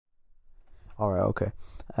Alright, okay.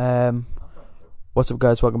 What's up,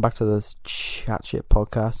 guys? Welcome back to this Chat Shit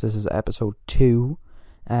podcast. This is episode 2.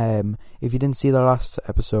 If you didn't see the last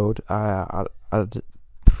episode,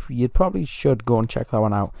 you probably should go and check that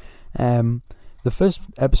one out. The first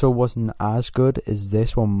episode wasn't as good as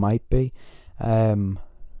this one might be. What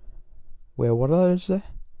is it?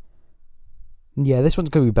 Yeah, this one's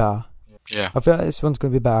going to be better. Yeah. I feel like this one's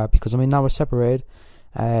going to be better because, now we're separated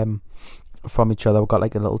from each other. We've got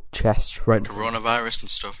like a little chest right. Coronavirus and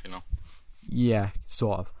stuff, Yeah,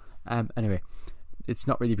 sort of. Anyway, it's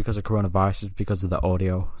not really because of coronavirus, it's because of the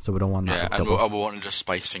audio, so we don't want that. Yeah, and we want to just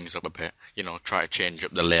spice things up a bit, try to change up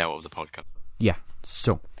the layout of the podcast. Yeah,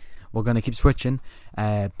 so we're going to keep switching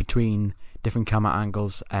between different camera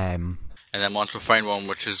angles. And then once we find one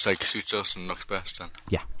which is suits us and looks best, then.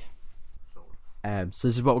 Yeah. So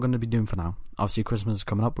this is what we're going to be doing for now. Obviously, Christmas is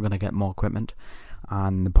coming up, we're going to get more equipment,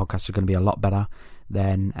 and the podcast is going to be a lot better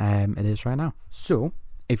than it is right now. So,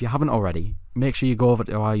 if you haven't already, make sure you go over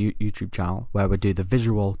to our YouTube channel where we do the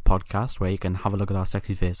visual podcast where you can have a look at our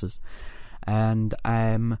sexy faces. And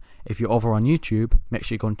if you're over on YouTube, make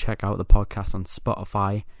sure you go and check out the podcast on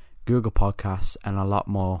Spotify, Google Podcasts, and a lot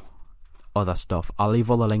more other stuff. I'll leave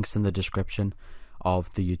all the links in the description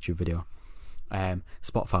of the YouTube video.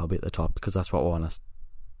 Spotify will be at the top because that's what we want us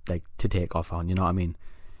to take off on, you know what I mean?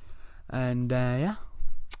 And yeah,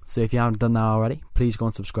 so if you haven't done that already, please go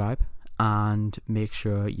and subscribe. And make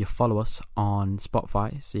sure you follow us on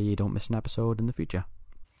Spotify so you don't miss an episode in the future.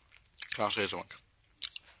 Can I say something?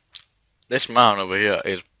 This man over here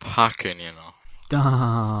is packing,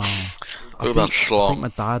 Damn. Look at that schlong. I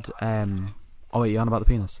think my dad... Oh, wait, you on about the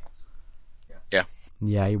penis? Yeah.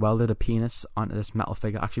 Yeah, he welded a penis onto this metal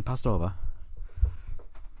figure. Actually passed over.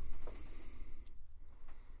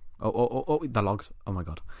 Oh, the logs. Oh my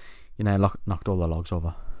god. Knocked all the logs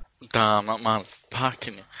over. Damn, that man's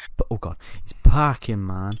packing it. But, oh god, he's packing,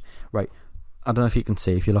 man. Right, I don't know if you can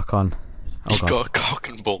see, if you look on... He's got a cock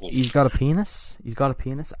and balls. He's got a penis,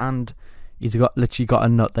 and he's literally got a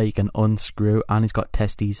nut that you can unscrew, and he's got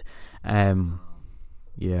testes. Yeah,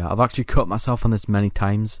 I've actually cut myself on this many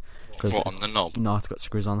times. What, on the knob? No, it's got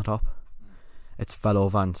screws on the top. It's fell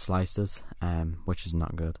over and slices, which is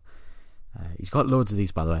not good. He's got loads of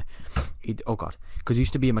these, by the way. Oh god, because he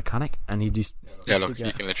used to be a mechanic, and he used. Yeah, look, you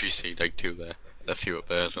can literally see two there, a few up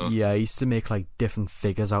there. So. Yeah, he used to make different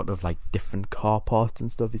figures out of different car parts and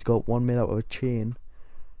stuff. He's got one made out of a chain.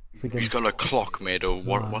 He's got a clock made of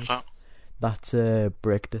what's that? That's a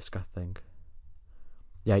brake disc, I think.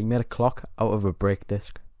 Yeah, he made a clock out of a brake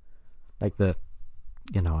disc, you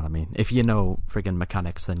know what I mean. If you know friggin'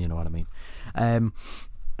 mechanics, then you know what I mean.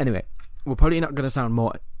 Anyway, we're probably not going to sound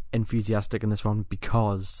more enthusiastic in this one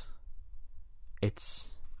because it's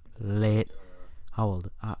late. How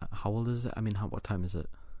old is it? What time is it?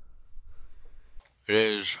 It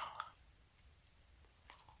is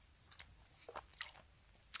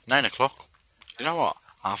 9 o'clock. You know what?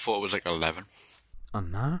 I thought it was 11.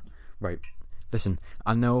 Nah. Right. Listen,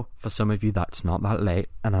 I know for some of you that's not that late,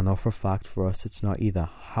 and I know for a fact for us it's not either.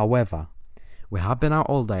 However, we have been out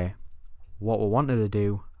all day. What we wanted to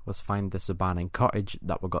do was find this abandoned cottage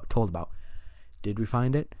that we got told about. Did we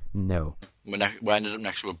find it? No. We ended up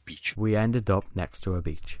next to a beach. We ended up next to a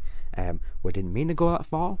beach. We didn't mean to go that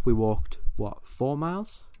far. We walked, 4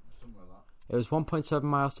 miles? Something like that. It was 1.7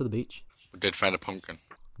 miles to the beach. We did find a pumpkin.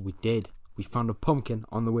 We did. We found a pumpkin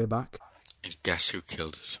on the way back. And guess who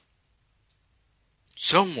killed it?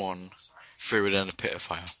 Someone threw it in a pit of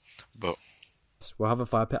fire. But we'll have a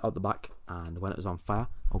fire pit out the back, and when it was on fire...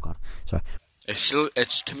 Oh god, sorry. To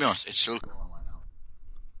be honest, it's still going on right now.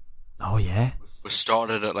 Oh yeah? We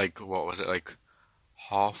started at 4:30?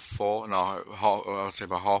 No, I would say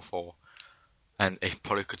about 4:30. And it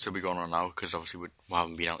probably could still be going on now, because obviously we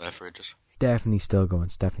haven't been out there for ages. Definitely still going,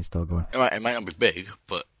 it's definitely still going. It might not be big,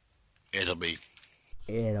 but it'll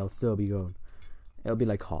still be going. It'll be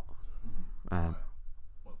hot.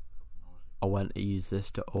 I went to use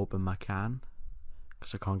this to open my can,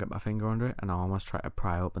 because I can't get my finger under it, and I almost tried to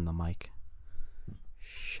pry open the mic.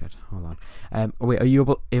 Shit, hold on. Wait, are you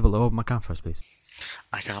able to open my can first, please?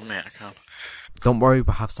 I can, mate, I can. Don't worry,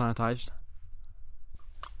 we have sanitised.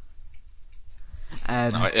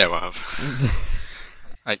 Yeah, we have.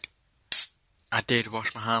 I did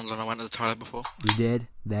wash my hands when I went to the toilet before. You did,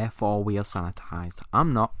 therefore we are sanitised.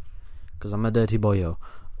 I'm not, because I'm a dirty boyo.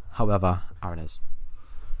 However, Aaron is.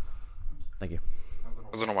 Thank you.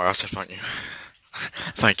 I don't know why I said thank you.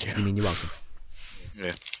 Thank you. You mean you're welcome?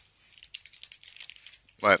 Yeah.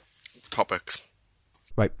 Right, topics.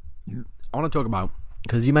 Right, I want to talk about,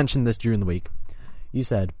 because you mentioned this during the week, you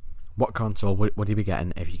said, what console would you be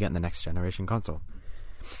getting if you're getting the next generation console?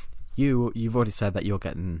 You've already said that you're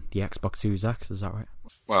getting the Xbox Series X, is that right?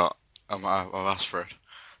 Well, I've asked for it,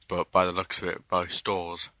 but by the looks of it, by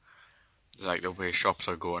stores, like the way shops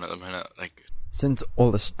are going at the minute, like... Since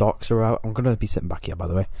all the stocks are out, I'm going to be sitting back here, by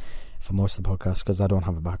the way, for most of the podcast, because I don't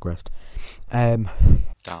have a backrest. Damn.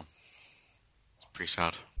 Pretty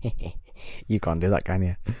sad. You can't do that, can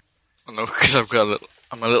you? No, because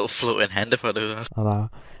I'm a little floating hand if I do that. I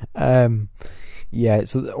know. Yeah,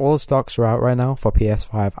 so all the stocks are out right now for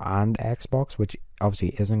PS5 and Xbox, which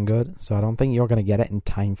obviously isn't good. So I don't think you're going to get it in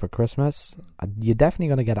time for Christmas. You're definitely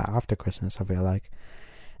going to get it after Christmas, I feel like.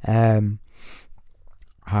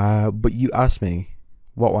 But you asked me,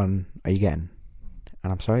 what one are you getting?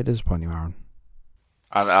 And I'm sorry to disappoint you, Aaron.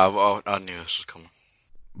 I knew this was coming.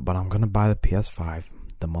 But I'm going to buy the PS5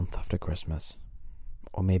 the month after Christmas.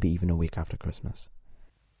 Or maybe even a week after Christmas.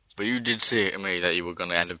 But you did say to me that you were going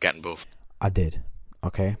to end up getting both. I did.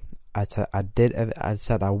 Okay? I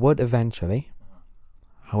said I would eventually.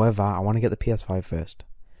 However, I want to get the PS5 first.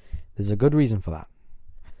 There's a good reason for that.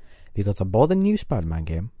 Because I bought the new Spider-Man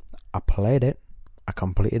game. I played it. I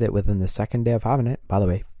completed it within the second day of having it. By the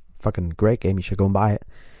way, fucking great game. You should go and buy it.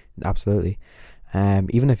 Absolutely.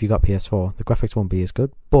 Even if you got PS4, the graphics won't be as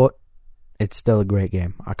good, but it's still a great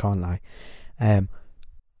game. I can't lie. And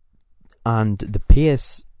the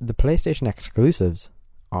PlayStation exclusives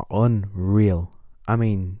are unreal. I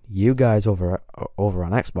mean, you guys over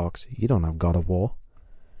on Xbox, you don't have God of War.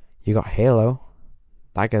 You got Halo.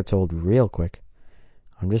 That gets old real quick.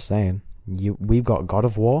 I'm just saying. We've got God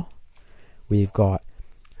of War. We've got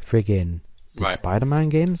friggin' the Spider-Man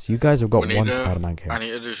games. You guys have got one Spider-Man game. I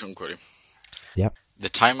need to do something quickly. Yep. The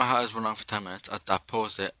timer has run out for 10 minutes. I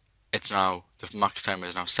paused it. The max timer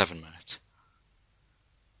is now 7 minutes.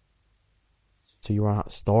 So you run out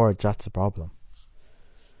of storage, that's the problem.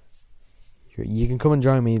 You can come and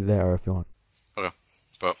join me there if you want. Okay,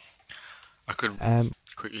 but I could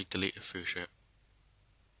quickly delete a few shit.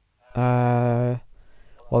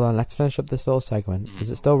 Hold on, let's finish up this little segment. Is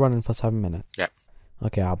it still running for 7 minutes? Yeah.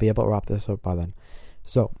 Okay, I'll be able to wrap this up by then.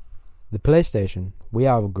 So, the PlayStation, we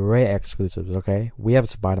have great exclusives, okay? We have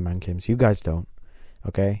Spider-Man games, you guys don't.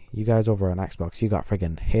 Okay? You guys over on Xbox, you got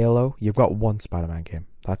friggin' Halo, you've got one Spider-Man game.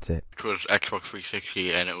 That's it. It was Xbox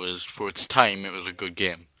 360 and it was, for its time, it was a good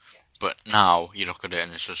game. But now, you look at it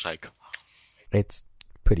and it's just like... It's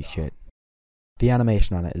pretty shit. The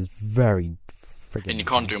animation on it is very friggin'... And you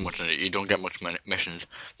can't do much on it, you don't get much missions.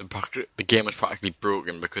 The game is practically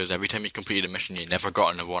broken because every time you completed a mission, you never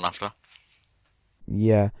got another one after.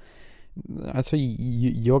 Yeah. So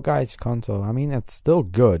your guys' console, I mean, it's still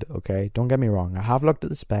good, okay? Don't get me wrong. I have looked at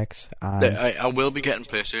the specs. And I will be getting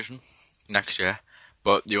PlayStation next year,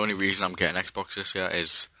 but the only reason I'm getting Xbox this year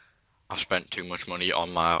is I've spent too much money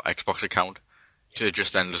on my Xbox account to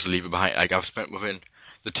just then just leave it behind. Like, I've spent within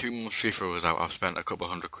the 2 months FIFA was out, I've spent a couple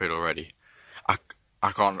 £100 already. I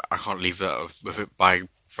can't leave that with it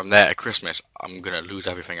from there at Christmas. I'm gonna lose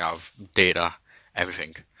everything out of data,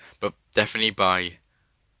 everything. But definitely by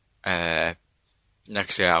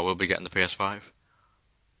next year I will be getting the PS5.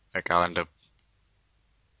 Like, I'll end up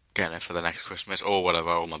getting it for the next Christmas or whatever,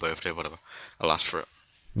 or my birthday, whatever. I'll ask for it.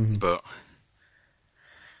 Mm-hmm. But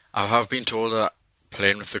I have been told that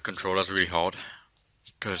playing with the controller is really hard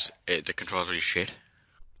because the controller's really shit.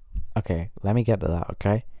 Okay, let me get to that,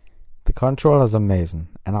 okay? The controller's amazing,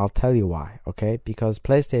 and I'll tell you why, okay? Because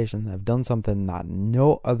PlayStation have done something that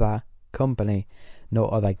no other company, no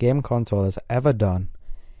other game console has ever done.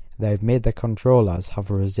 They've made the controllers have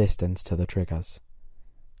resistance to the triggers.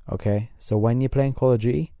 Okay? So when you're playing Call of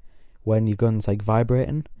Duty, when your gun's like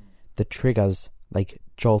vibrating, the triggers like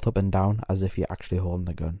jolt up and down as if you're actually holding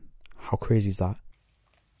the gun. How crazy is that?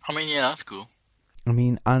 I mean, yeah, that's cool. I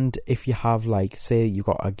mean, and if you have like, say you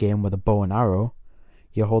got a game with a bow and arrow,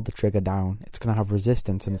 you hold the trigger down, it's going to have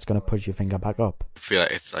resistance and it's going to push your finger back up. I feel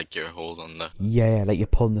like it's like you're holding the... Yeah, like you're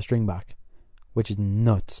pulling the string back, which is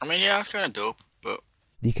nuts. I mean, yeah, that's kind of dope, but...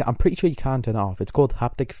 I'm pretty sure you can't turn it off. It's called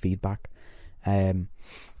haptic feedback. I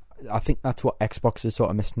think that's what Xbox is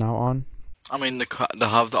sort of missing out on. I mean, they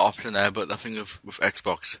have the option there, but the thing with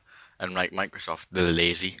Xbox and like Microsoft, they're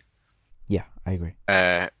lazy. Yeah, I agree.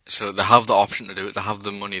 So they have the option to do it. They have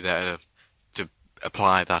the money there to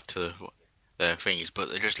apply that to their things, but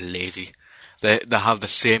they're just lazy. They have the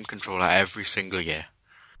same controller every single year.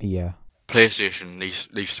 Yeah. PlayStation,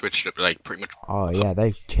 they've switched up like pretty much. Oh yeah,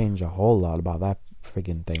 they've changed a whole lot about that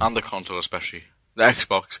friggin' thing. And the console especially. The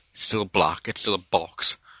Xbox, it's still black. It's still a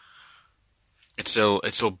box. It's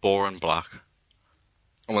still boring black.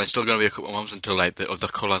 Well, it's still going to be a couple of months until like the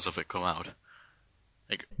colours of it come out.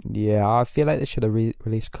 Yeah, I feel like they should have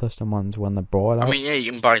released custom ones when they're brought out. I mean, yeah,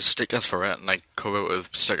 you can buy stickers for it and like cover it with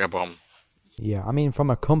sticker bomb. Yeah, I mean, from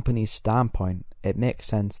a company's standpoint, it makes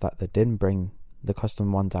sense that they didn't bring the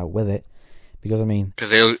custom ones out with it, because I mean,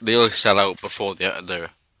 because they'll sell out before the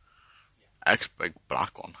X big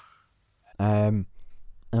black one. And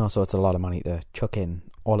also it's a lot of money to chuck in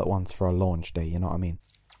all at once for a launch day. You know what I mean?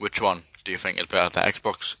 Which one do you think is better, the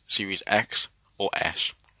Xbox Series X or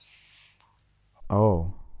S?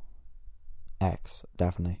 Oh, X,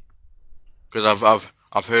 definitely. Because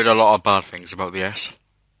I've heard a lot of bad things about the S,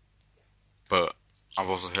 but I've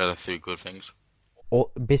also heard a few good things. Or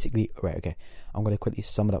basically, right? Okay, I'm gonna quickly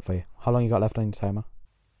sum it up for you. How long you got left on your timer?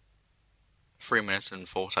 3 minutes and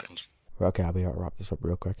 4 seconds. Right, okay, I'll be able to wrap this up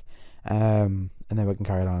real quick. And then we can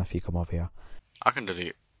carry it on if you come over here. I can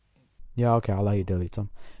delete. Yeah, okay, I'll let you delete some.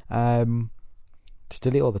 Just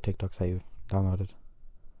delete all the TikToks that you've downloaded.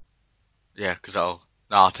 Yeah, because I'll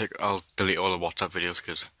delete all the WhatsApp videos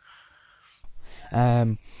because.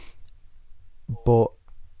 But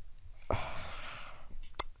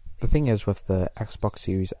the thing is with the Xbox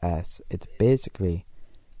Series S, it's basically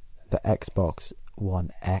the Xbox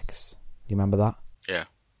One X. You remember that? Yeah.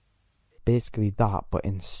 Basically that, but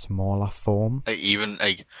in smaller form. Like even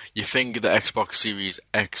like you think the Xbox Series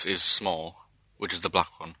X is small, which is the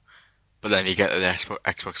black one, but then you get the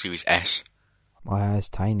Xbox Series S. Oh, yeah, it's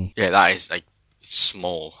tiny. Yeah, that is like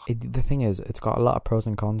small. The thing is, it's got a lot of pros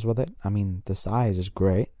and cons with it. I mean, the size is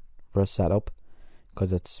great for a setup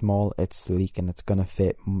because it's small, it's sleek, and it's gonna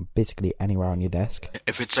fit basically anywhere on your desk.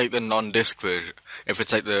 If it's like the non-disc version, if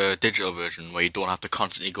it's like the digital version where you don't have to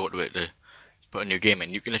constantly go to it to put a new game in,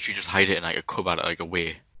 you can literally just hide it in like a cupboard, like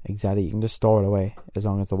away. Exactly, you can just store it away as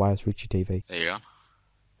long as the wires reach your TV. There you go.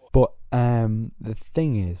 But the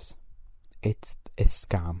thing is, it's a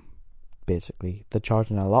scam. Basically, they're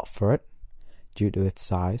charging a lot for it due to its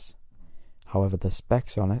size. However, the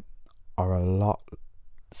specs on it are a lot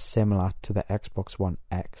similar to the Xbox One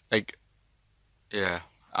X. Like, yeah,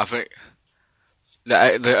 I think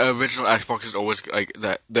the original Xbox is always like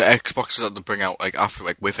the Xboxes that they bring out like after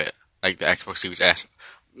like with it, like the Xbox Series S.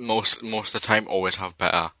 Most of the time, always have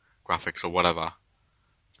better graphics or whatever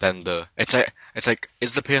than the. It's like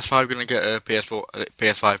is the PS5 gonna get a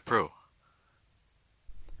PS5 Pro?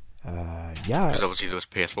 Yeah. Because obviously there was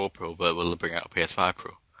PS4 Pro, but will they bring out a PS5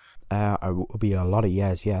 Pro? It will be a lot of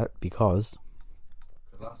years yet because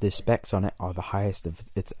the specs on it are the highest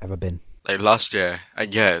it's ever been. Like last year,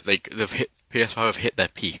 yeah, like PS5 have hit their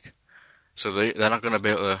peak, so they're not gonna be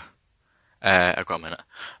able to. I've got a minute.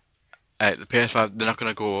 The PS5, they're not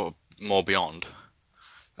gonna go more beyond.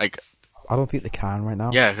 Like, I don't think they can right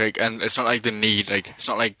now. Yeah, like, and it's not like they need,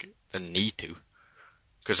 to,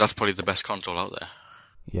 because that's probably the best console out there.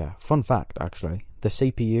 Yeah, fun fact actually, the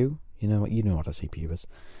CPU. You know what a CPU is.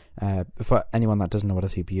 For anyone that doesn't know what a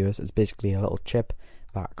CPU is, it's basically a little chip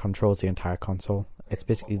that controls the entire console. It's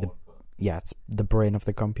basically it's the brain of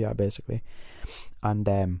the computer basically. And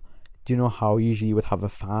do you know how usually you would have a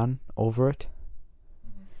fan over it?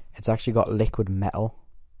 Mm-hmm. It's actually got liquid metal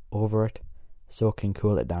over it, so it can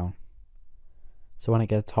cool it down. So when it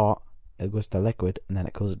gets hot, it goes to liquid and then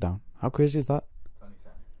it cools it down. How crazy is that?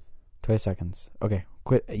 20 seconds. Okay,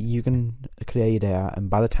 quit. You can clear your data, and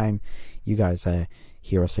by the time you guys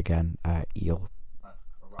hear us again, you'll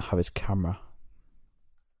have his camera.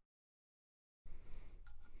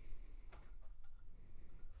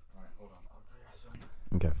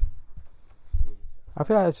 Okay. I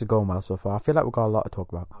feel like this is going well so far. I feel like we've got a lot to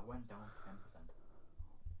talk about. I went down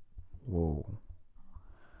 10%. Whoa.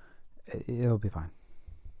 It'll be fine.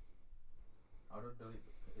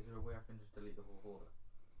 Is there a way I can just delete the whole folder?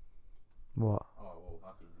 What? Oh, well,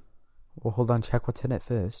 that's easy. Well, hold on, check what's in it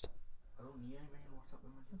first. I don't need anything in WhatsApp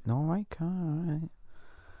images. No, I can't. Right.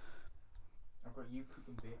 I've got you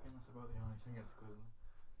cooking bacon, that's about the only thing that's good.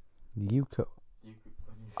 You cook.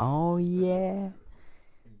 Oh, yeah.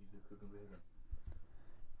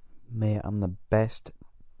 Mate, I'm the best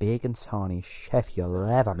bacon sarnie chef you'll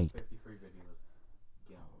ever meet. 53 videos.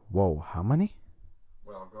 Yeah. Whoa, how many?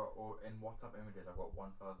 Well, I've got, in WhatsApp images, I've got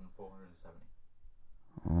 1,470.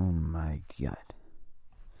 Oh my god.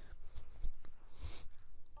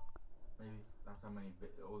 Maybe that's how many,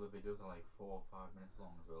 all the videos are like 4 or 5 minutes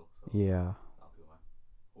long as well. So Yeah. that'll be fine.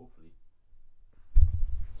 Hopefully.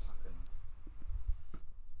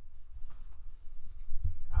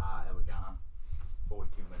 There we go.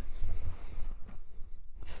 42 minutes.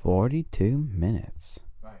 42 minutes.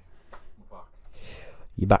 Right, we're back.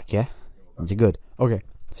 You back, yeah? You're good. Okay,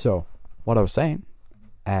 so what I was saying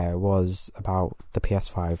was about the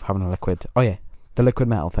PS5 having a liquid. Oh yeah, the liquid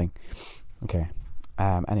metal thing. Okay.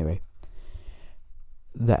 Anyway,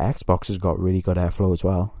 the Xbox has got really good airflow as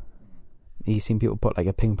well. You've seen people put like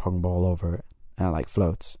a ping pong ball over it and it like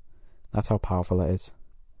floats. That's how powerful it is.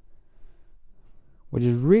 Which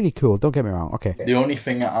is really cool, don't get me wrong. Okay. The only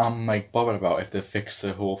thing that I'm like bothered about, if they fix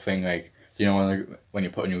the whole thing, like, you know, when you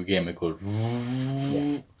put a new game, it goes.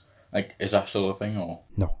 Yeah. Like, is that still a thing or?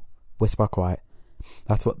 No, whisper quiet.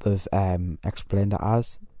 That's what they've explained it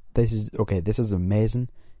as. This is amazing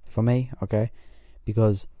for me, okay?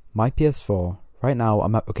 Because my PS4 right now,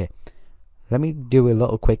 let me do a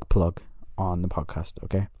little quick plug on the podcast,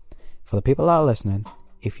 okay? For the people that are listening,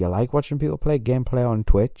 if you like watching people play gameplay on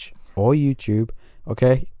Twitch or YouTube,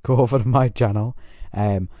 okay, go over to my channel.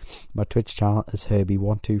 My Twitch channel is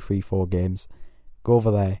Herbie1234Games. Go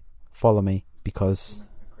over there, follow me, because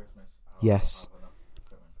yes,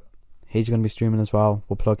 he's going to be streaming as well.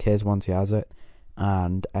 We'll plug his once he has it.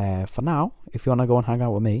 And for now, if you want to go and hang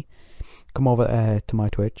out with me, come over to my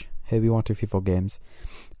Twitch, Herbie1234Games.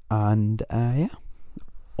 And yeah,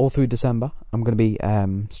 all through December, I'm going to be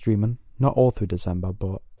streaming. Not all through December,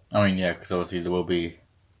 but... I mean, yeah, because obviously there will be...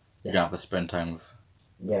 You're going to have to spend time with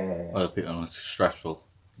other people, and it's stressful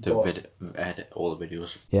to edit all the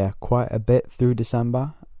videos. Yeah, quite a bit through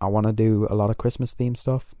December. I want to do a lot of Christmas themed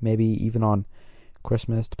stuff, maybe even on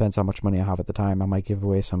Christmas, depends how much money I have at the time. I might give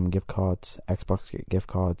away some gift cards, Xbox gift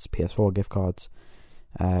cards, PS4 gift cards,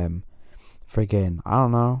 friggin', I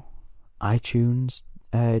don't know, iTunes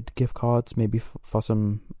gift cards, maybe for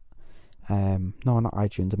some, no, not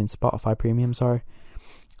iTunes, I mean Spotify Premium, sorry.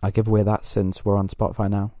 I'll give away that since we're on Spotify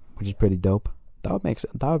now, which is pretty dope. That would make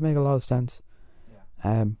a lot of sense.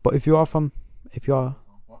 Yeah. But if you are,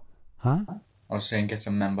 huh? I was saying get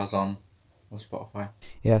some members on Spotify.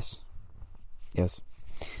 Yes.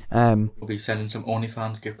 We'll be sending some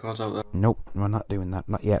OnlyFans gift cards out there. Nope, we're not doing that.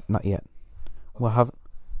 Not yet. We'll have...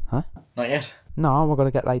 Huh? Not yet? No, we're going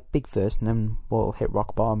to get like big first, and then we'll hit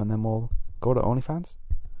rock bottom, and then we'll go to OnlyFans.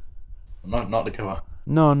 Not the cover.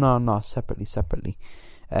 No, separately.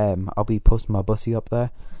 I'll be posting my bussy up there.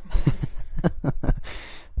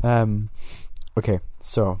 Okay,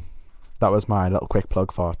 so that was my little quick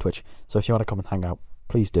plug for Twitch. So if you want to come and hang out,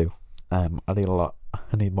 please do. I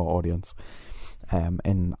need more audience.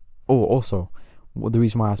 And also, the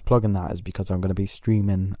reason why I was plugging that is because I'm going to be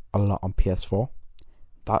streaming a lot on PS4.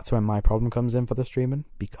 That's when my problem comes in for the streaming,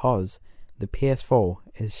 because the PS4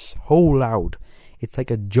 is so loud. It's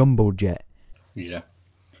like a jumbo jet. Yeah.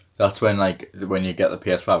 That's when you get the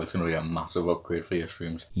PS5, it's going to be a massive upgrade for your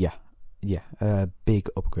streams. Yeah, a big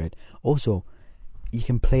upgrade. Also, you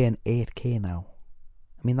can play in 8K now.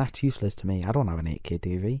 I mean, that's useless to me. I don't have an 8K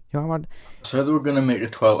TV. You know what I mean? So they were going to make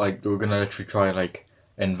it 12, they were going to actually try,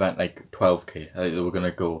 invent, 12K. They were going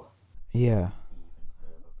to go. Yeah.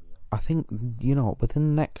 I think,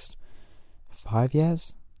 within the next 5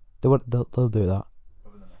 years, they'll do that.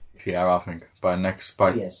 Yeah, I think. By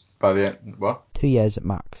the end, what? 2 years at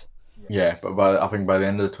max. Yeah, but I think by the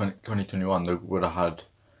end of 2021, they would have had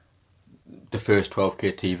the first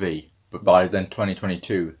 12K TV. But by then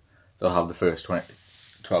 2022, they'll have the first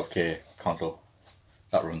 12K console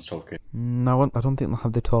that runs 12K. No, I don't think they'll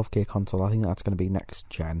have the 12K console. I think that's going to be next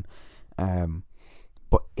gen.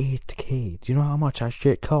 But 8K, do you know how much that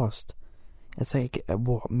shit cost? It's like,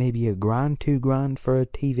 maybe $1,000, $2,000 for a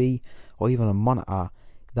TV, or even a monitor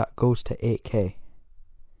that goes to 8K.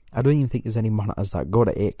 I don't even think there's any monitors that go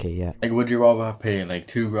to 8K yet. Would you rather pay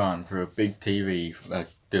 $2,000 for a big TV that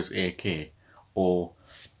does 8K, or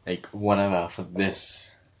whatever for this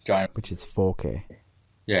giant, which is 4K?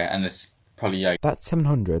 Yeah, and it's probably that's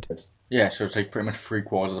 700. Yeah, so it's pretty much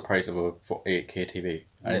 3/4 of the price of a 8K TV,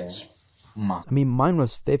 and it's mad. I mean, mine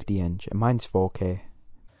was 50-inch, and mine's 4K.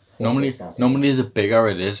 Normally the bigger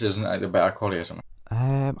it is, isn't it? The better quality or something.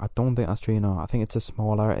 I don't think that's true. No, I think it's the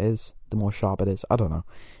smaller it is, the more sharp it is. I don't know.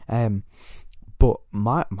 But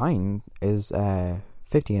mine is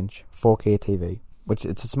 50-inch 4K TV, which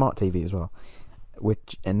it's a smart TV as well.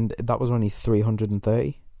 And that was only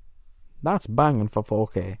 330. That's banging for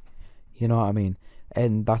 4K. You know what I mean?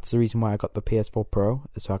 And that's the reason why I got the PS4 Pro,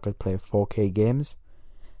 so I could play 4K games.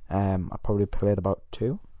 I probably played about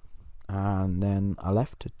 2, and then I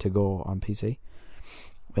left to go on PC,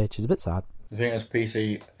 which is a bit sad. The thing is,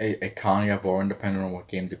 PC, it can get boring depending on what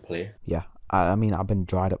games you play. Yeah, I mean, I've been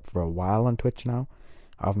dried up for a while on Twitch now.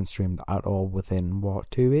 I haven't streamed at all within,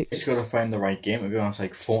 2 weeks? You just gotta find the right game. To be honest,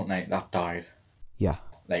 Fortnite, that died. Yeah.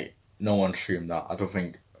 No one streamed that. I don't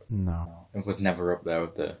think... No. It was never up there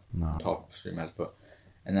with the top streamers, but...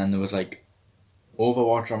 And then there was,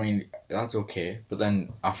 Overwatch, I mean, that's okay, but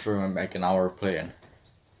then after, an hour of playing,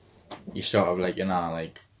 you sort of,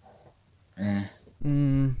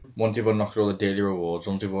 Once you've unlocked all the daily rewards,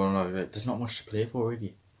 once you've unlocked it, there's not much to play for,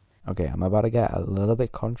 really. Okay, I'm about to get a little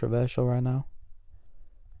bit controversial right now,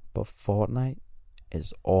 but Fortnite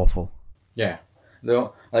is awful. Yeah.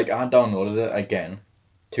 Though, like, I downloaded it again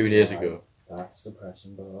 2 days ago. That's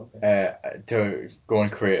depressing, but okay. To go in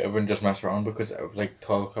creative and just mess around because it was like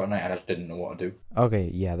 12 o'clock at night and I just didn't know what to do.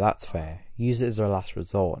 Okay, yeah, that's fair. Use it as a last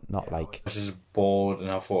resort, not I like... was just bored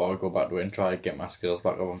and I thought I would go back to it and try to get my skills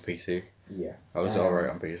back up on PC. Yeah. I was alright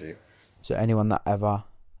on PC. So anyone that ever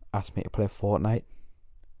asked me to play Fortnite,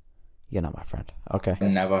 you're not my friend. Okay. I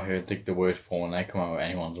never heard the word Fortnite come out of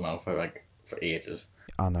anyone's mouth for ages.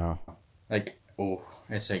 I know. Like,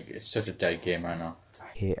 it's such a dead game right now.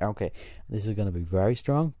 Okay, this is going to be very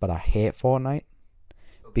strong, but I hate Fortnite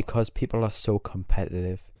because people are so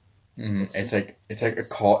competitive. It's a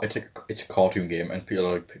cartoon game and people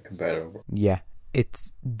are like competitive. Yeah,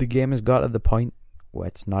 the game has got to the point where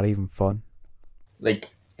it's not even fun. Like,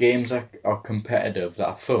 games that are competitive, that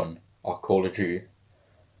are fun, are Call of Duty.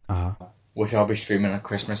 Which I'll be streaming at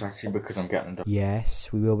Christmas actually because I'm getting into.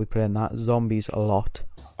 Yes, we will be playing that. Zombies a lot.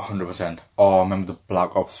 100%. Oh, I remember the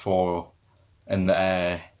Black Ops 4 in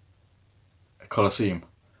the Coliseum.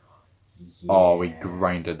 Yeah. Oh, we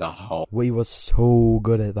grinded that hard. We were so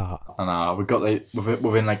good at that. And we got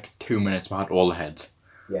within like 2 minutes we had all the heads.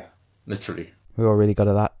 Yeah. Literally. We were really good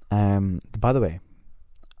at that. By the way,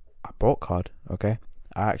 I bought COD, okay?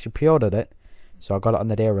 I actually pre-ordered it, so I got it on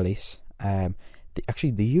the day of release.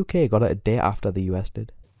 The UK got it a day after the US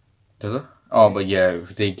did. Does it? Oh, but yeah,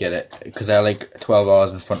 they get it because they're like 12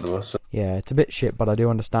 hours in front of us. So. Yeah, it's a bit shit, but I do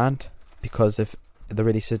understand because if they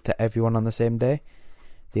release it to everyone on the same day,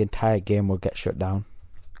 the entire game will get shut down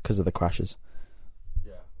because of the crashes.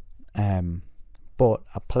 Yeah. But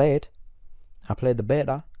I played the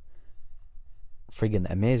beta.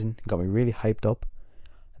 Friggin' amazing. Got me really hyped up.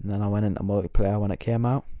 And then I went into multiplayer when it came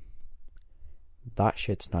out. That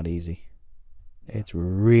shit's not easy. It's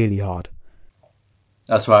really hard.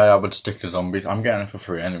 That's why I would stick to zombies. I'm getting it for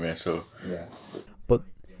free anyway, so... Yeah. But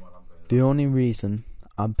the only reason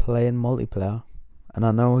I'm playing multiplayer, and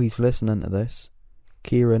I know he's listening to this,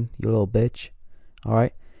 Kieran, you little bitch,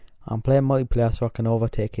 alright? I'm playing multiplayer so I can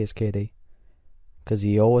overtake his KD. Because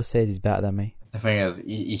he always says he's better than me. The thing is,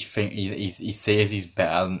 he says he's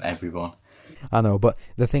better than everyone. I know, but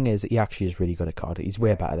the thing is, he actually is really good at COD. He's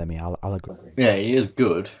way better than me, I'll agree. Yeah, he is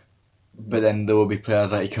good. But then there will be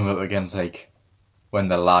players that he comes up against, like, when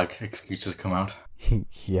the lag excuses come out.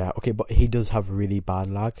 Yeah, okay, but he does have really bad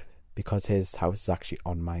lag because his house is actually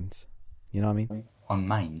on mines. You know what I mean? On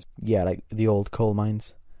mines? Yeah, like the old coal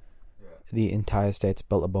mines. Yeah. The entire state's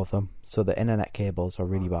built above them, so the internet cables are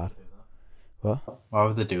really bad. What? Why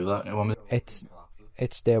would they do that? It's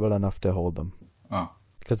stable enough to hold them. Oh.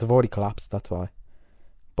 Because they've already collapsed, that's why.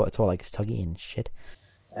 But it's all like stuggy and shit.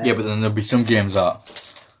 Yeah, but then there'll be some games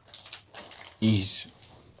that he's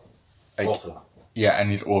like, yeah,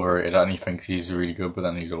 and he's overrated and he thinks he's really good, but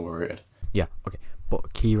then he's overrated. Yeah, okay.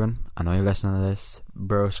 But Kieran, I know you're listening to this.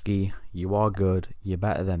 Broski, you are good. You're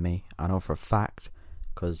better than me. I know for a fact,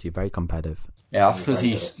 because you're very competitive. Yeah,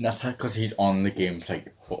 that's because he's on the games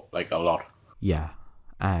like a lot. Yeah,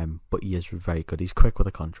 but he is very good. He's quick with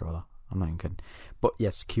a controller. I'm not even kidding. But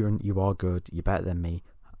yes, Kieran, you are good. You're better than me.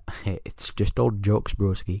 It's just all jokes,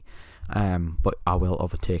 broski. But I will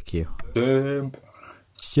overtake you.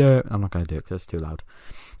 Sure. I'm not going to do it because it's too loud.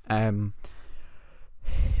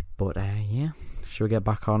 But yeah. Should we get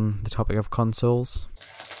back on the topic of consoles?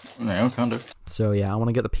 No, can do. So yeah, I want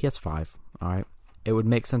to get the PS5. Alright. It would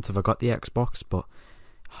make sense if I got the Xbox, but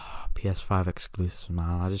PS5 exclusives,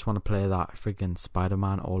 man. I just want to play that freaking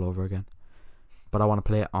Spider-Man all over again. But I want to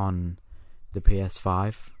play it on the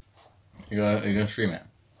PS5. You gonna stream it?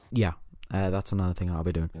 Yeah, that's another thing I'll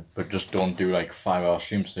be doing. But just don't do like 5-hour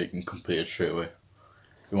streams so you can complete it straight away.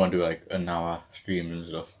 You want to do like an hour stream and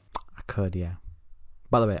stuff. I could, yeah.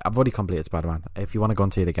 By the way, I've already completed Spider-Man. If you want to go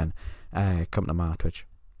and see it again, come to my Twitch.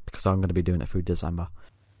 Because I'm going to be doing it through December.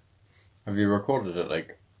 Have you recorded it,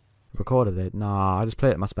 like? Recorded it? Nah, I just play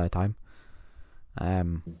it in my spare time.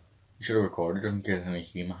 You should have recorded it in case any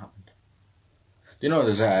humor happened. Do you know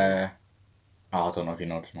there's a... I don't know if you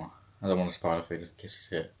know this more. I don't want to spoil it for you in case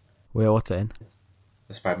you see it. Wait, what's it in?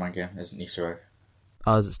 The Spider-Man game is an Easter egg.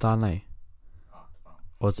 Oh, is it Stanley?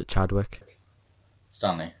 Or is it Chadwick?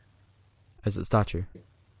 Stanley. Is it statue?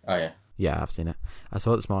 Oh yeah. Yeah, I've seen it. I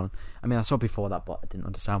saw it this morning. I mean, I saw it before that, but I didn't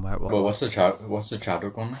understand where it was. Well, what's the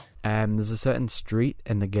Chadwick one? There's a certain street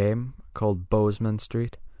in the game called Bozeman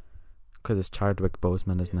Street, because it's Chadwick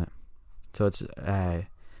Boseman, isn't it? So it's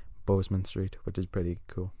Bozeman Street, which is pretty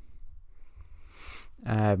cool.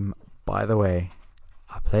 By the way,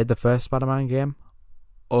 I played the first Spider-Man game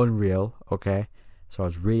unreal, okay? So I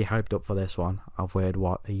was really hyped up for this one. I've waited,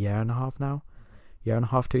 a year and a half now? Year and a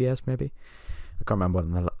half, 2 years maybe? I can't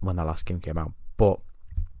remember when the last game came out. But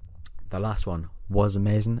the last one was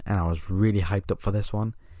amazing, and I was really hyped up for this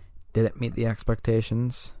one. Did it meet the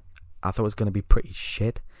expectations? I thought it was going to be pretty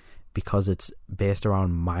shit because it's based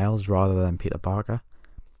around Miles rather than Peter Parker.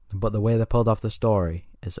 But the way they pulled off the story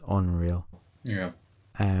is unreal. Yeah.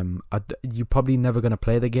 You're probably never going to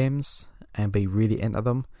play the games and be really into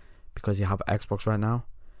them because you have Xbox right now.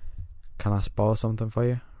 Can I spoil something for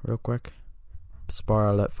you real quick? Spoiler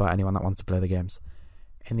alert for anyone that wants to play the games.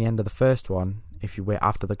 In the end of the first one, if you wait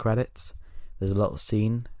after the credits, there's a little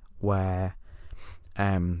scene where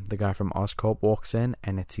the guy from Oscorp walks in,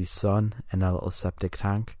 and it's his son in a little septic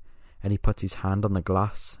tank, and he puts his hand on the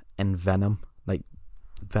glass, and Venom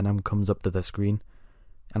comes up to the screen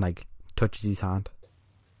and touches his hand.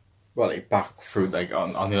 Well, back through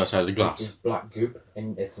on the other side of the glass. It's black goop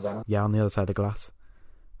and it's Venom. Yeah, on the other side of the glass.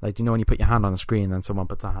 Do you know when you put your hand on the screen and someone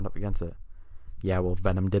puts their hand up against it? Yeah, well,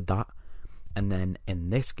 Venom did that. And then in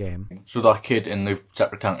this game... So that kid in the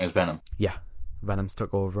septic tank is Venom? Yeah, Venom's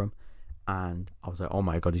took over him. And I was like, oh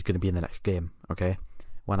my god, he's going to be in the next game, okay?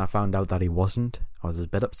 When I found out that he wasn't, I was a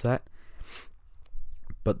bit upset.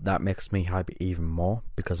 But that makes me hype even more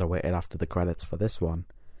because I waited after the credits for this one.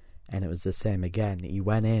 And it was the same again. He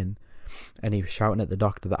went in and he was shouting at the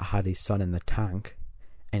doctor that had his son in the tank.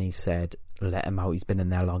 And he said, let him out, he's been in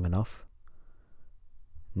there long enough.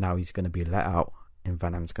 Now he's going to be let out, and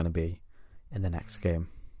Venom's going to be in the next game.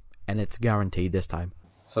 And it's guaranteed this time.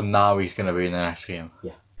 So now he's going to be in the next game?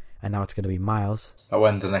 Yeah. And now it's going to be Miles. But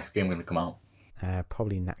when's the next game going to come out?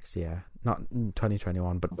 Probably next year. Not in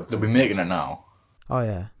 2021, but... They'll be making it now? Oh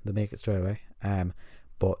yeah, they'll make it straight away.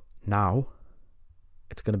 But now,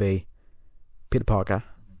 it's going to be Peter Parker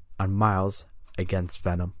and Miles against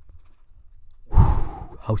Venom.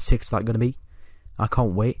 How sick's that going to be? I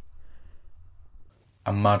can't wait.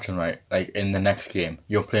 Imagine, right, in the next game,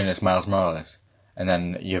 you're playing as Miles Morales, and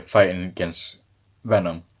then you're fighting against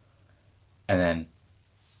Venom, and then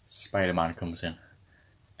Spider-Man comes in,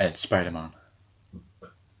 and it's Spider-Man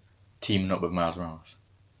teaming up with Miles Morales.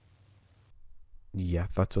 Yeah,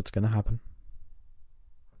 that's what's going to happen.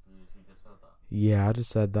 Yeah, I just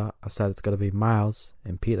said that. I said it's going to be Miles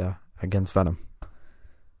and Peter against Venom.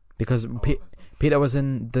 Because Peter was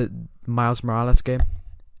in the Miles Morales game.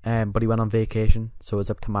 But he went on vacation, so it was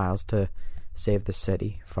up to Miles to save the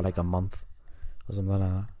city for a month or something like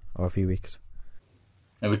that, or a few weeks.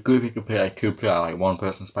 It would be good if you could play two player, one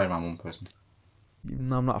person Spider-Man, one person.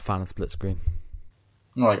 No, I'm not a fan of split screen.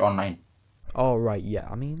 No, online. Oh right, yeah.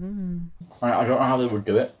 I mean, I don't know how they would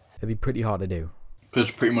do it. It'd be pretty hard to do. Because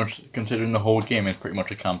pretty much considering the whole game is pretty much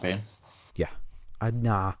a campaign. Yeah,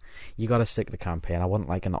 nah. You gotta stick to the campaign. I want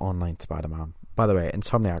an online Spider-Man. By the way,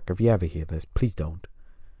 Insomniac, if you ever hear this, please don't.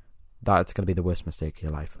 That's going to be the worst mistake of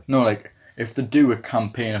your life. No, if they do a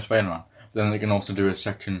campaign of Spider-Man, then they can also do a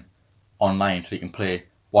section online so you can play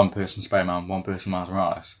one person Spider-Man, one person Miles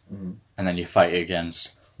Morales, and then you fight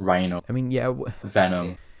against Rhino. I mean, yeah.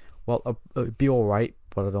 Venom. Well, it'd be alright,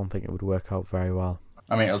 but I don't think it would work out very well.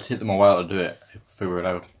 I mean, it'll take them a while to do it, figure it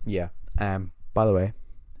out. Yeah. By the way,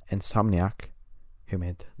 Insomniac, who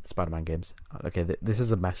made the Spider-Man games, okay, this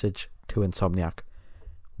is a message to Insomniac.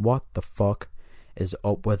 What the fuck is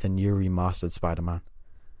up with a new remastered Spider-Man?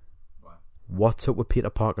 Why? What's up with Peter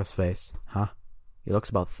Parker's face? Huh? He looks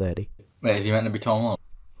about 30. Wait, is he meant to be Tom Holland?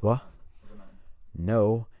 What?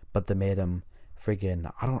 No, but they made him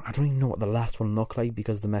friggin'... I don't even know what the last one looked like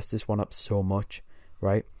because they messed this one up so much,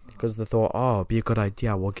 right? Because they thought, it'd be a good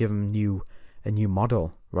idea, we'll give him a new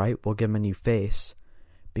model, right? We'll give him a new face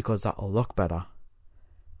because that'll look better.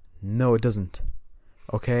 No, it doesn't.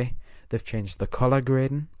 Okay? They've changed the colour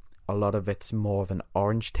grading. A lot of it's more of an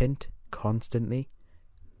orange tint constantly.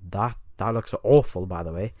 That looks awful, by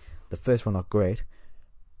the way. The first one looked great.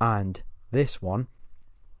 And this one...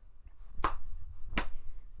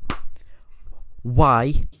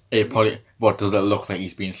 Why? What, does it look like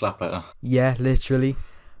he's being slapped like that? Yeah, literally.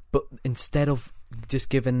 But instead of just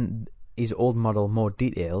giving his old model more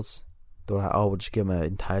details, they're like, we'll just give him an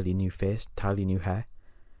entirely new face, entirely new hair.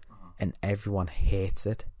 And everyone hates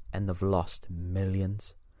it. And they've lost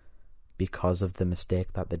millions because of the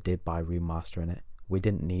mistake that they did by remastering it. We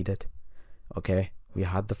didn't need it. Okay? We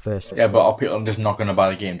had the first... Yeah, but are people just not going to buy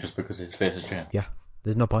the game just because his face has changed? Yeah.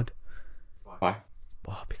 There's no point. Why?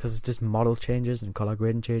 Oh, because it's just model changes and colour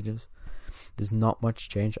grading changes. There's not much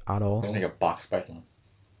change at all. It's like a black Spider-Man.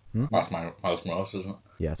 That's Miles Morales, isn't it?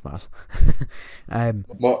 Yeah, it's Miles.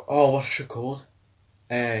 What's she called?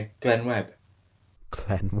 Glenn Webb.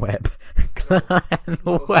 Glenn Webb.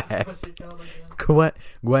 Where?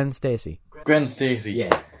 Gwen Stacy. Gwen Stacy.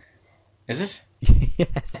 Yeah. Is it?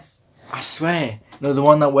 Yes. I swear. No, the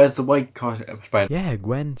one that wears the white Spider. Yeah,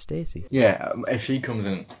 Gwen Stacy. Yeah, if she comes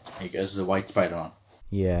in like, as the white Spider-Man.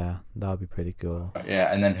 Yeah, that'd be pretty cool.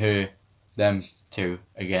 Yeah, and then them two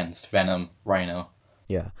against Venom, Rhino.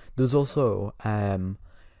 Yeah. There's also at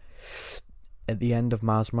the end of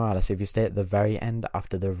Miles Morales, if you stay at the very end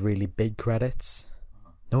after the really big credits.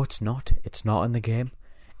 No, it's not. It's not in the game.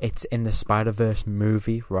 It's in the Spider-Verse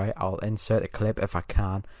movie, right? I'll insert a clip if I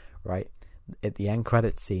can, right? At the end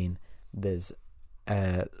credit scene, there's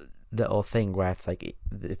a little thing where it's like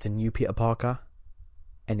it's a new Peter Parker,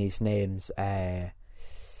 and his name's oh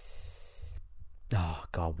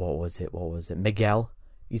god, what was it? Miguel.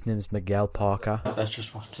 His name's Miguel Parker. Let's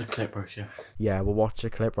just watch the clip right here. Yeah, we'll watch the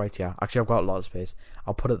clip right here. Actually, I've got a lot of space.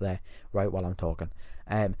 I'll put it there right while I'm talking.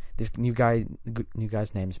 This new guy's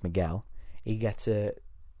name's Miguel. He gets a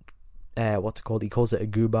what's it called? He calls it a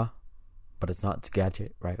gooba, but it's not. It's a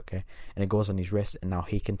gadget, right? Okay, and it goes on his wrist, and now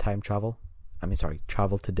he can time travel.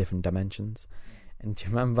 Travel to different dimensions. And do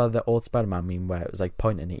you remember the old Spider-Man meme where it was like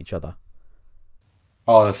pointing at each other?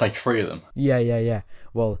 Oh, there's like 3 of them. Yeah.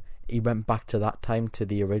 Well, he went back to that time, to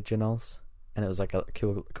the originals, and it was like a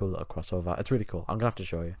cool little crossover. It's really cool. I'm gonna have to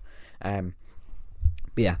show you. But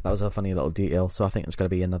yeah, that was a funny little detail. So I think it's gonna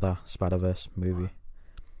be another Spider-Verse movie.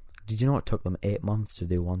 Did you know it took them 8 months to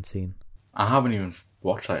do one scene? I haven't even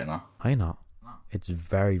watched that now. I know. It's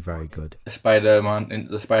very, very good. Spider-Man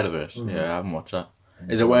into the Spider-Verse. Mm-hmm. Yeah, I haven't watched that.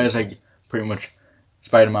 Is it where it's like pretty much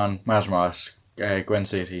Spider-Man, Miles Morales, Gwen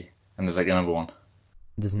Stacy, and there's like another one?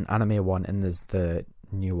 There's an anime one and there's the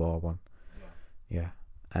newer one. Yeah.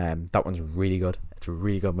 That one's really good. It's a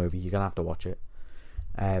really good movie. You're gonna have to watch it.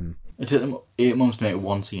 It took them 8 months to make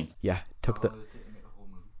one scene. Yeah,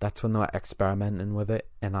 that's when they were experimenting with it,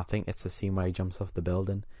 and I think it's the scene where he jumps off the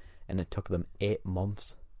building, and it took them 8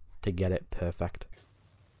 months to get it perfect.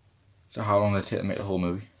 So how long did it take to make the whole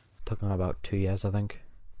movie? It took them about 2 years, I think,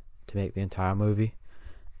 to make the entire movie.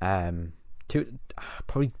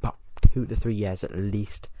 Probably about 2 to 3 years at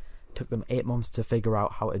least. It took them 8 months to figure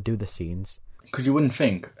out how to do the scenes. Because you wouldn't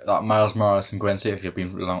think that Miles Morales and Gwen Stacy have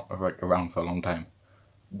been around for a long time.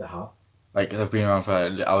 They have. Like, they've been around for,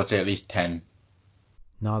 I would say, at least 10.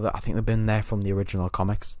 No, I think they've been there from the original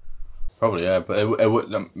comics. Probably, yeah, but it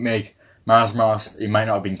would make Miles Morales, he might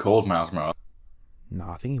not have been called Miles Morales. No,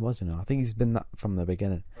 I think he was, I think he's been that from the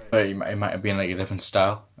beginning. But it might have been like a different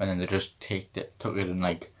style, and then they just took it and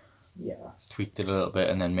like tweaked it a little bit,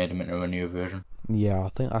 and then made him into a new version. Yeah, I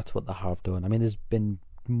think that's what they have done. I mean, there's been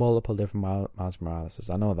multiple different Miles Morales,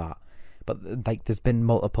 I know that. But, like, there's been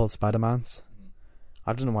multiple Spider-Mans.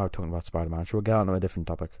 I don't know why we're talking about Spider-Man. Should we get on to a different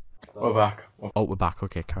topic? We're back. Oh, we're back.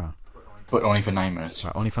 Okay, carry on. But only for 9 minutes.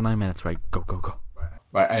 Right, only for 9 minutes, right? Go.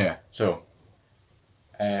 Right, anyway, so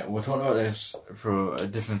we're talking about this for a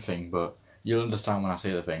different thing, but you'll understand when I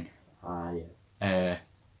say the thing. Yeah.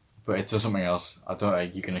 But it's just something else. I don't know,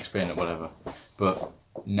 you can explain it, whatever. But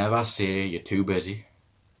never say you're too busy.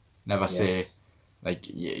 Never say, like,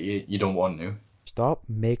 you don't want to. Stop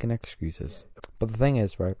making excuses. But the thing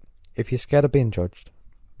is, right, if you're scared of being judged,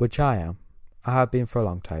 which I am, I have been for a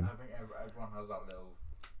long time. I think everyone has that little...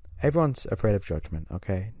 Everyone's afraid of judgment,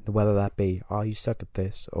 okay? Whether that be, oh, you suck at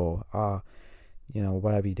this, or, oh, you know,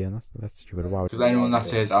 whatever you're doing, that's stupid. Because anyone that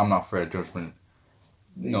says, I'm not afraid of judgment,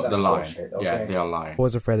 no, they're lying. Bullshit, okay? Yeah, they are lying.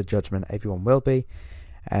 Always afraid of judgment, everyone will be,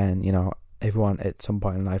 and, you know, everyone at some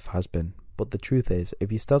point in life has been. But the truth is,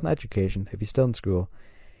 if you're still in education, if you're still in school,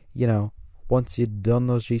 you know, once you've done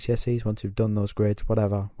those GCSEs, once you've done those grades,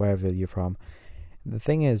 whatever, wherever you're from, the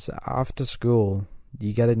thing is, after school,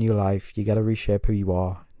 you get a new life, you got to reshape who you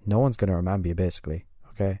are. No one's going to remember you, basically,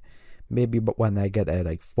 okay? Maybe but when they get to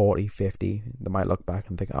like 40, 50, they might look back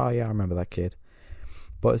and think, oh yeah, I remember that kid.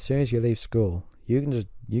 But as soon as you leave school, you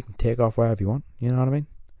can take off wherever you want, you know what I mean?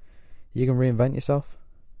 You can reinvent yourself.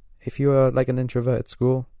 If you are like an introvert at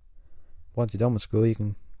school, once you're done with school, you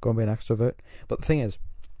can go and be an extrovert. But the thing is,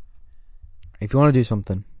 if you want to do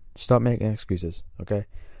something, stop making excuses, okay?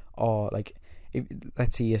 Or like,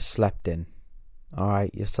 let's say you slept in.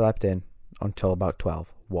 Alright, you slept in until about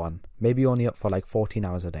 12, 1. Maybe you're only up for like 14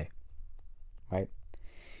 hours a day. Right?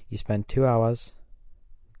 You spend 2 hours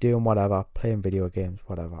doing whatever, playing video games,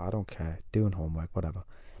 whatever, I don't care, doing homework, whatever.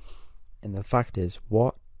 And the fact is,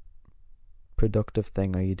 what productive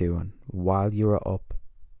thing are you doing while you are up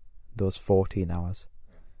those 14 hours?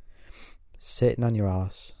 Sitting on your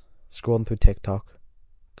ass, scrolling through TikTok,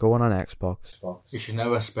 going on Xbox. You should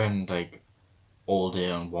never spend like all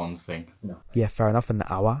day on one thing. Yeah, fair enough. An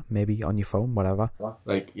hour, maybe, on your phone, whatever.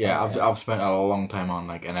 Like, yeah, I've spent a long time on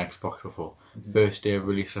like an Xbox before. First day of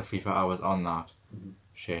release of FIFA, I was on that.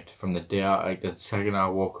 Shit, from the day the second I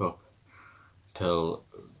woke up till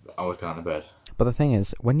I was going to bed. But the thing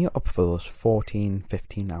is, when you're up for those 14,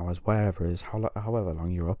 15 hours, whatever it is, however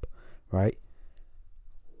long you're up, right?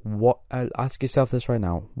 Ask yourself this right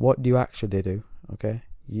now. What do you actually do? Okay?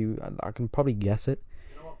 I can probably guess it.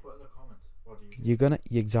 You know what? Put in the comments. What do you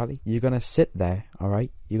You're gonna sit there,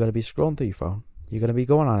 alright? You're gonna be scrolling through your phone. You're gonna be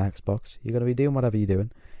going on Xbox. You're gonna be doing whatever you're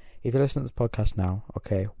doing. If you're listening to this podcast now,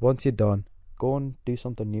 okay, once you're done, go and do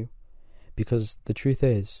something new. Because the truth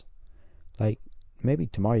is, like, maybe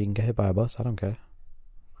tomorrow you can get hit by a bus. I don't care.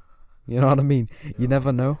 You know what I mean? You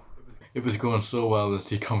never know. It was going so well,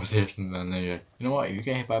 this conversation, and then you're like, you know what, if you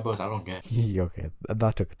get hit by a bus, I don't care. Okay,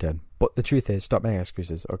 that took a turn. But the truth is, stop making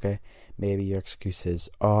excuses, okay? Maybe your excuse is,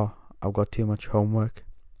 oh, I've got too much homework.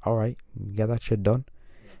 Alright, get that shit done.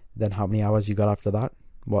 Then how many hours you got after that?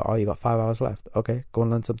 Well, you got 5 hours left. Okay, go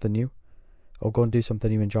and learn something new. Or go and do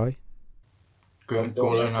something you enjoy. Go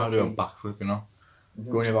learn how to do a backflip, you know?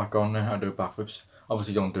 Go on your back on, learn how to do backflips.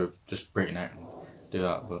 Obviously don't do it, just break it out and do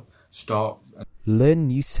that, but start... Learn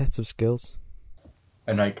new sets of skills.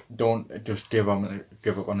 And like, don't just give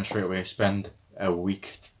up on it straight away. Spend a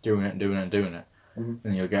week doing it,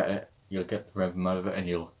 and you'll get it. You'll get the rhythm out of it, and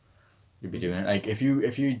you'll be doing it. Like if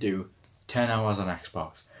you do 10 hours on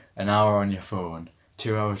Xbox, an hour on your phone,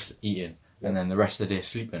 2 hours eating, and then the rest of the day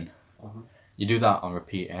sleeping. You do that on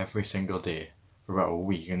repeat every single day for about a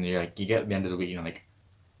week, and you get at the end of the week, and you're like,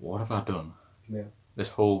 what have I done? Yeah. This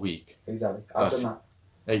whole week. Exactly. I've done that.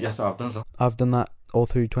 Like, that's what I've done. So. I've done that all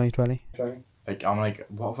through 2020. Like, I'm like,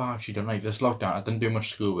 what have I actually done? Like, this lockdown, I didn't do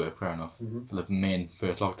much schoolwork, fair enough, for the main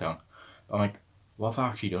first lockdown. But I'm like, what have I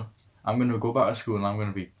actually done? I'm going to go back to school and I'm going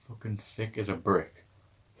to be fucking thick as a brick.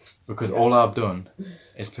 Because all I've done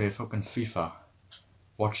is play fucking FIFA,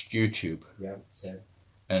 watched YouTube,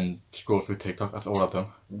 and scroll through TikTok. That's all I've done.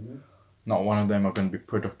 Not one of them are going to be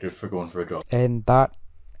productive for going for a job. And that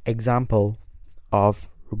example of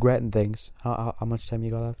regretting things, how much time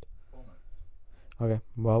you got left? 4 minutes. Okay,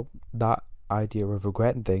 well, that idea of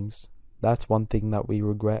regretting things, that's one thing that we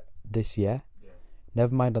regret this year.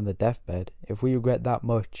 Never mind on the deathbed. If we regret that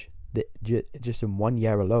much, just in 1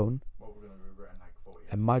 year alone, What we're going to regret in like 4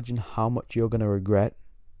 years. imagine how much you're going to regret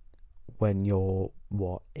when you're,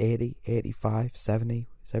 80, 85, 70,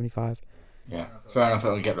 75? Yeah, fair enough,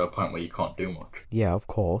 it'll get to a point where you can't do much. Yeah, of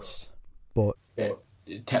course. But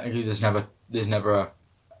Technically, there's never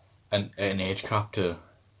an age cap to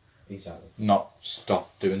not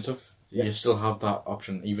stop doing stuff. You still have that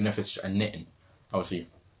option, even if it's a knitting. Obviously,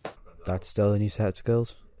 that's still a new set of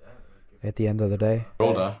skills at the end of the day.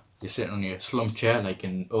 older, you're sitting on your slump chair, like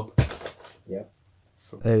in up.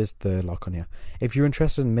 There's the lock on here. If you're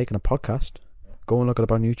interested in making a podcast, go and look it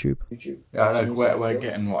up on YouTube. Yeah, like we're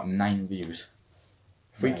getting 9 views.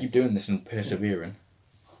 If we keep doing this and persevering,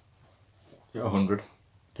 100,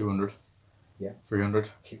 200, 300,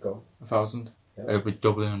 Keep going. 1,000. It'll be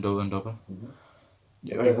doubling and doubling and doubling.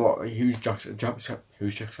 Yeah, like what? Hugh Jackson? I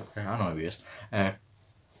don't know who he is.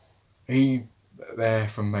 He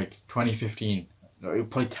from like 2015, no,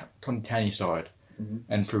 probably 2010 he started,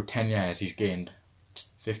 and through 10 years he's gained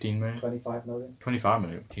 15 million. 25 million. 25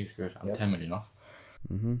 million. He's good. I'm 10 million off.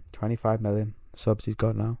 25 million subs he's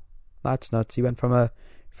got now. That's nuts. He went from a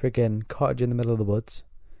freaking cottage in the middle of the woods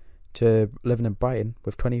to living in Brighton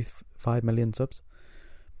with 25 million subs.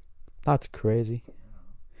 That's crazy.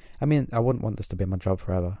 I mean, I wouldn't want this to be my job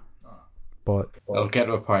forever, but It'll get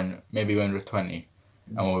to a point, maybe when we're 20,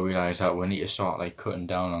 and we'll realise that we need to start like cutting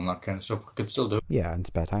down on that kind of stuff. We could still do it. yeah, in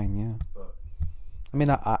spare time, yeah. I mean,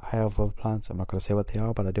 I have other plans. I'm not going to say what they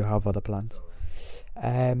are, but I do have other plans.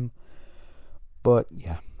 But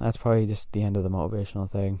yeah, that's probably just the end of the motivational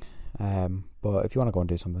thing. But if you want to go and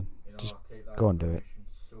do something, just go and do it.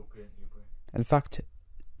 In fact,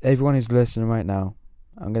 everyone who's listening right now,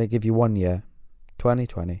 I'm going to give you 1 year,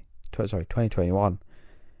 2021.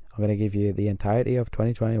 I'm going to give you the entirety of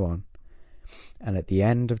 2021. And at the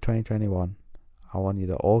end of 2021, I want you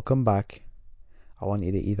to all come back. I want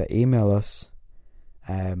you to either email us.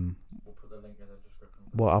 We'll put the link in the description.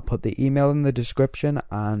 Well, I'll put the email in the description,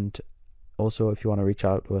 and also if you want to reach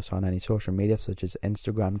out to us on any social media such as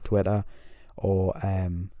Instagram, Twitter, or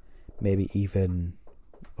maybe even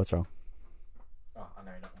what's wrong? Oh, I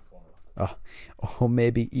know you're not on the phone. Or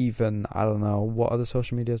maybe even, I don't know, what other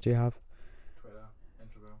social medias do you have?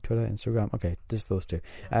 Twitter, Instagram. Okay, just those two.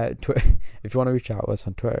 If you want to reach out to us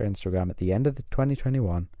on Twitter, Instagram at the end of the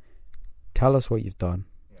 2021, tell us what you've done.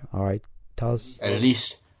 All right, tell us At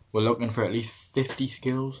least we're looking for at least 50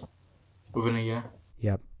 skills within a year.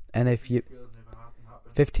 Yep. And if you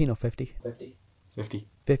 15 or 50? 50. 50.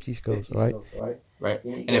 50 skills, right? Right.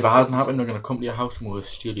 And if it hasn't happened, they're going to come to your house and we'll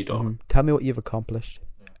steal your dog. Tell me what you've accomplished.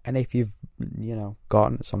 And if you've,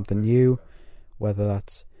 gotten something new, whether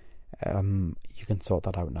that's, you can sort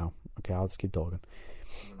that out now. Okay, I'll just keep talking.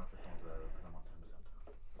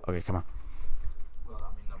 Okay, come on. Well,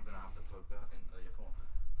 I mean, I'm going to have to plug that into your phone.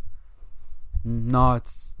 No,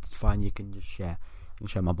 it's fine. You can just share. You can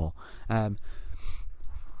share my ball.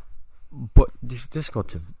 But just got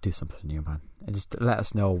to do something new, man. And just let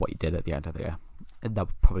us know what you did at the end of the year. And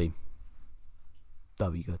that'll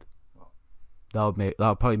be good. That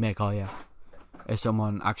would probably make our year. If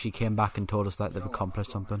someone actually came back and told us that they've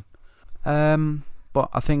accomplished something. But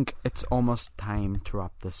I think it's almost time to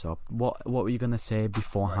wrap this up. What were you gonna say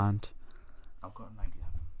beforehand? Right. I've got an idea.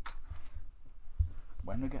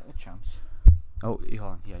 When we get the chance. Oh, hold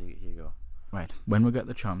on. Yeah, here you go. Right. When we get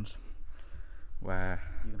the chance, where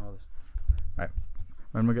you can hold this. Right.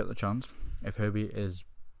 When we get the chance, if Herbie is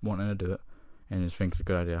wanting to do it and just thinks it's a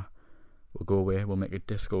good idea, we'll go away. We'll make a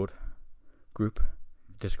Discord group,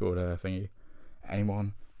 Discord thingy.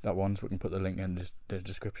 Anyone that wants, we can put the link in the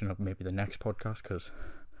description of maybe the next podcast, because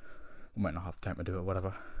we might not have time to do it,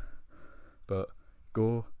 whatever. But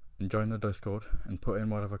go and join the Discord and put in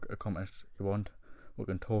whatever comments you want. We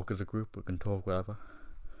can talk as a group, we can talk whatever.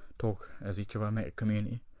 Talk as each of us, make a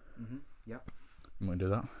community. Yep. And we can do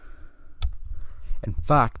that. In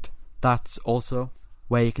fact, that's also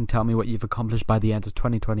where you can tell me what you've accomplished by the end of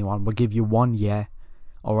 2021. We'll give you 1 year,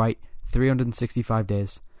 alright? 365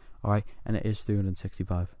 days. Alright, and it is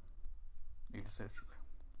 365. You just search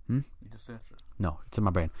it. You just search it. No, it's in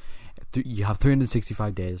my brain. You have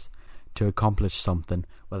 365 days to accomplish something,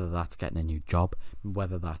 whether that's getting a new job,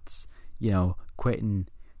 whether that's, quitting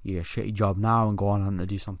your shitty job now and going on to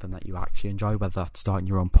do something that you actually enjoy, whether that's starting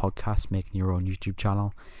your own podcast, making your own YouTube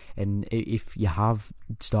channel. And if you have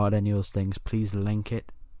started any of those things, please link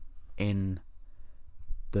it in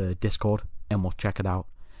the Discord and we'll check it out.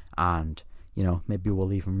 And maybe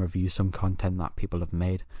we'll even review some content that people have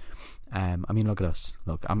made. Look at us.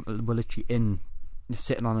 Look, we're literally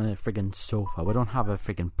sitting on a friggin' sofa. We don't have a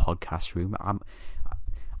friggin' podcast room. I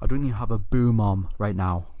don't even have a boom on right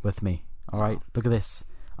now with me. Alright, look at this.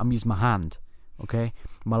 I'm using my hand. Okay,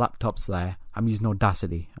 my laptop's there. I'm using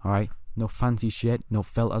Audacity. Alright, no fancy shit, no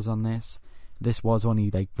filters on this. This was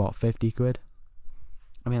only 50 quid.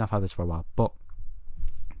 I've had this for a while, but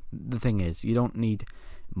the thing is, you don't need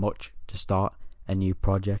much to start a new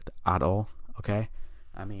project at all. Okay,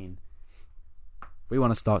 we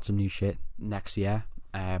want to start some new shit next year.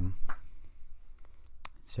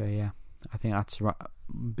 So yeah, I think that's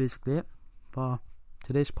basically it for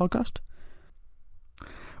today's podcast.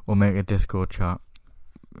 We'll make a Discord chat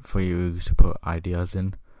for you to put ideas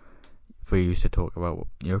in, for you to talk about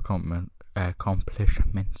your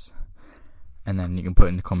accomplishments, and then you can put it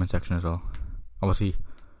in the comment section as well. Obviously,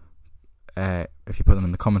 if you put them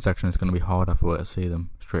in the comment section, it's going to be harder for us to see them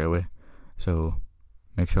straight away. So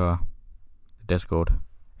make sure Discord,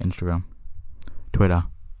 Instagram, Twitter.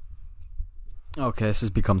 Okay, this has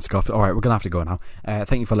become scuffed. Alright, we're going to have to go now.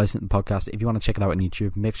 Thank you for listening to the podcast. If you want to check it out on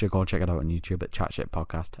YouTube, make sure you go and check it out on YouTube at Chat Shit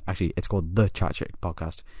Podcast. Actually, it's called The Chat Shit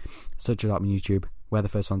Podcast. Search it up on YouTube. We're the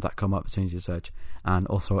first ones that come up as soon as you search. And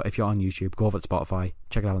also, if you're on YouTube, go over to Spotify.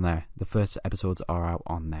 Check it out on there. The first episodes are out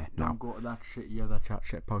on there now. Don't go to that shit, the Chat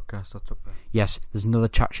Shit Podcast. That's up there. Yes, there's another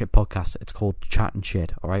Chat Shit Podcast. It's called Chat and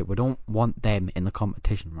Shit. Alright, we don't want them in the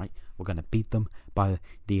competition, right? We're going to beat them by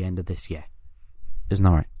the end of this year. Isn't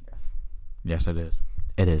that right? Yes, it is.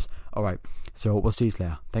 It is. Alright, so we'll see you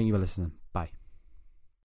later. Thank you for listening. Bye.